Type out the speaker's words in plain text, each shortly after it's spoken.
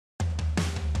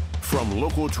From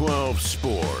Local 12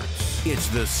 Sports, it's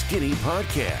the Skinny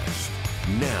Podcast.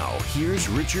 Now, here's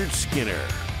Richard Skinner.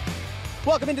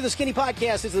 Welcome into the Skinny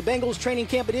Podcast. It's the Bengals training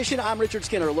camp edition. I'm Richard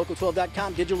Skinner,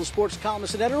 Local12.com digital sports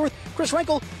columnist and editor with Chris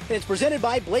Wrinkle, and it's presented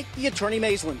by Blake the Attorney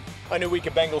Maislin. A new week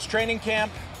of Bengals training camp.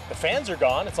 The fans are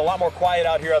gone. It's a lot more quiet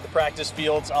out here at the practice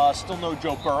fields. Still no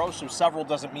Joe Burrow, so several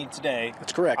doesn't mean today.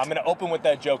 That's correct. I'm going to open with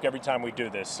that joke every time we do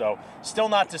this. So still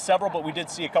not to several, but we did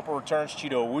see a couple returns.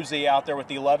 Cheeto Awuzie out there with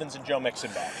the 11s and Joe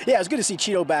Mixon back. Yeah, it was good to see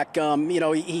Cheeto back.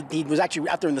 He was actually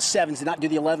out there in the 7s, did not do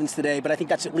the 11s today, but I think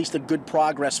that's at least a good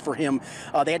progress for him.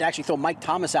 They had to actually throw Mike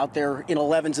Thomas out there in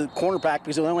 11s at cornerback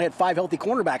because they only had 5 healthy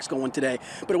cornerbacks going today.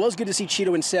 But it was good to see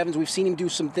Cheeto in 7s. We've seen him do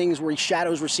some things where he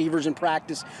shadows receivers in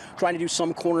practice, trying to do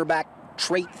some cornerback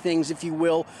trait things, if you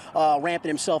will, ramping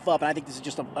himself up. And I think this is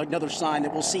just another sign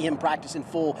that we'll see him practice in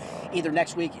full either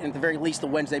next week and at the very least the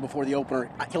Wednesday before the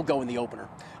opener. He'll go in the opener.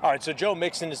 All right, so Joe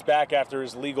Mixon is back after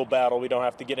his legal battle. We don't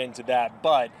have to get into that,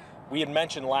 but we had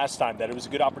mentioned last time that it was a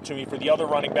good opportunity for the other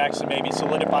running backs to maybe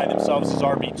solidify themselves as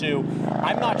RB2.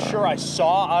 I'm not sure I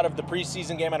saw out of the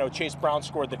preseason game. I know Chase Brown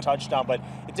scored the touchdown, but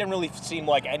it didn't really seem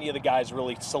like any of the guys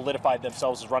really solidified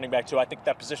themselves as running back 2. I think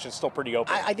that position is still pretty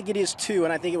open. I think it is too,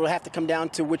 and I think it will have to come down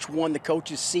to which one the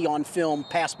coaches see on film.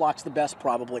 Pass blocks the best,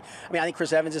 probably. I mean, I think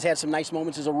Chris Evans has had some nice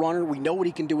moments as a runner. We know what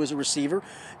he can do as a receiver.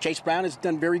 Chase Brown has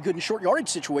done very good in short yardage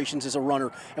situations as a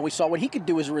runner, and we saw what he could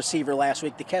do as a receiver last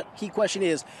week. The key question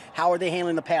is, how are they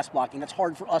handling the pass blocking? That's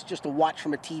hard for us just to watch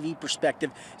from a TV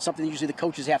perspective, something usually the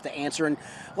coaches have to answer. And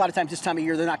a lot of times this time of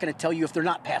year, they're not going to tell you if they're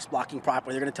not pass blocking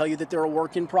properly. They're going to tell you that they're a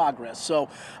work in progress. So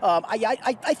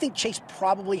I think Chase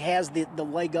probably has the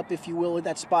leg up, if you will, at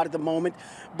that spot at the moment.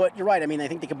 But you're right. I mean, I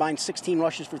think they combined 16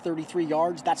 rushes for 33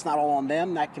 yards. That's not all on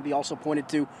them. That can be also pointed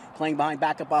to playing behind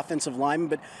backup offensive linemen.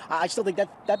 But I still think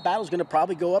that battle is going to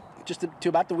probably go up just to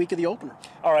about the week of the opener.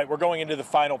 All right, we're going into the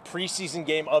final preseason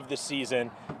game of the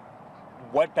season.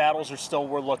 What battles are still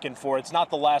we're looking for? It's not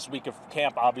the last week of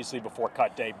camp, obviously, before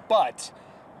cut day, but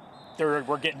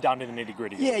we're getting down to the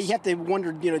nitty-gritty. Yeah, you have to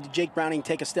wonder, did Jake Browning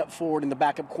take a step forward in the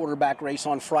backup quarterback race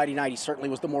on Friday night? He certainly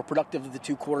was the more productive of the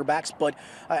two quarterbacks, but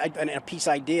and a piece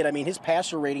I did, I mean, his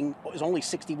passer rating is only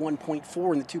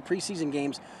 61.4 in the 2 preseason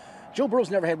games. Joe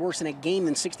Burrow's never had worse in a game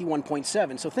than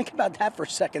 61.7. So think about that for a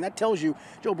second. That tells you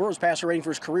Joe Burrow's passer rating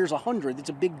for his career is 100. It's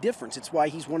a big difference. It's why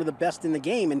he's one of the best in the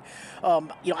game. And,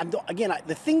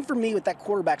 the thing for me with that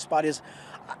quarterback spot is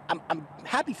I'm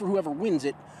happy for whoever wins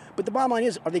it. But the bottom line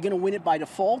is, are they going to win it by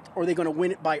default or are they going to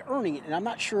win it by earning it? And I'm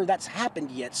not sure that's happened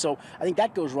yet. So I think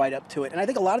that goes right up to it. And I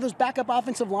think a lot of those backup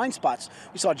offensive line spots,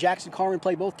 we saw Jackson Carman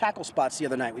play both tackle spots the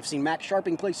other night. We've seen Max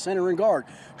Sharping play center and guard.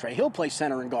 Trey Hill play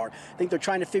center and guard. I think they're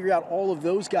trying to figure out all of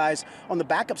those guys on the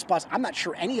backup spots. I'm not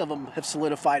sure any of them have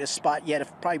solidified a spot yet.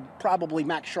 If probably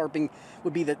Max Sharping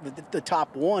would be the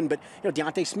top one. But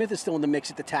Deontay Smith is still in the mix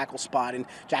at the tackle spot. And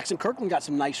Jackson Kirkland got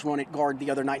some nice run at guard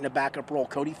the other night in a backup role.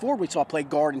 Cody Ford we saw play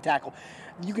guard and tackle.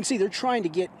 You can see they're trying to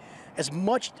get as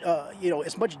much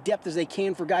depth as they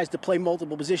can for guys to play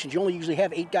multiple positions. You only usually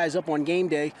have 8 guys up on game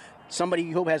day. Somebody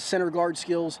you hope has center guard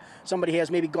skills, somebody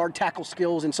has maybe guard tackle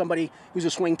skills, and somebody who's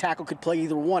a swing tackle could play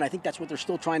either one. I think that's what they're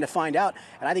still trying to find out,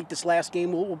 and I think this last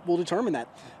game will determine that.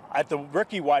 At the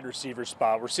rookie wide receiver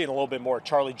spot, we're seeing a little bit more.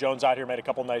 Charlie Jones out here made a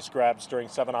couple nice grabs during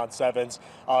 7-on-7s.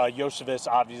 Yosevich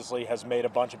obviously has made a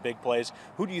bunch of big plays.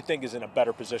 Who do you think is in a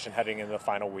better position heading into the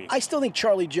final week? I still think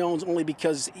Charlie Jones, only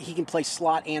because he can play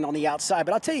slot and on the outside.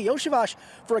 But I'll tell you, Yosevich,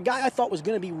 for a guy I thought was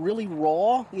going to be really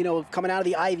raw, coming out of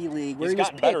the Ivy League, where he's he was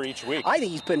gotten better each week. I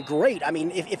think he's been great. I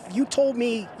mean, if you told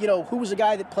me, who was a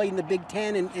guy that played in the Big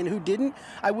Ten and who didn't,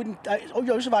 I wouldn't.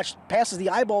 Yosevich passes the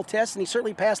eyeball test, and he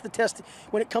certainly passed the test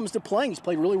when it comes to playing. He's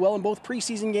played really well in both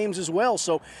preseason games as well.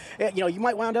 So, you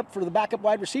might wind up for the backup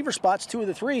wide receiver spots. 2 of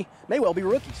the 3 may well be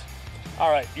rookies. All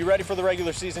right, you ready for the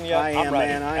regular season yet? I'm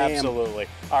ready. Man, I Absolutely.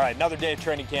 All right, another day of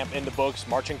training camp in the books,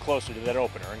 marching closer to that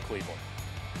opener in Cleveland.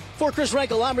 For Chris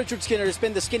Wrinkle, I'm Richard Skinner. It's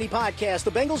been the Skinny Podcast,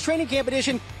 the Bengals training camp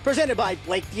edition, presented by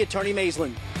Blake the Attorney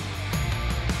Maislin.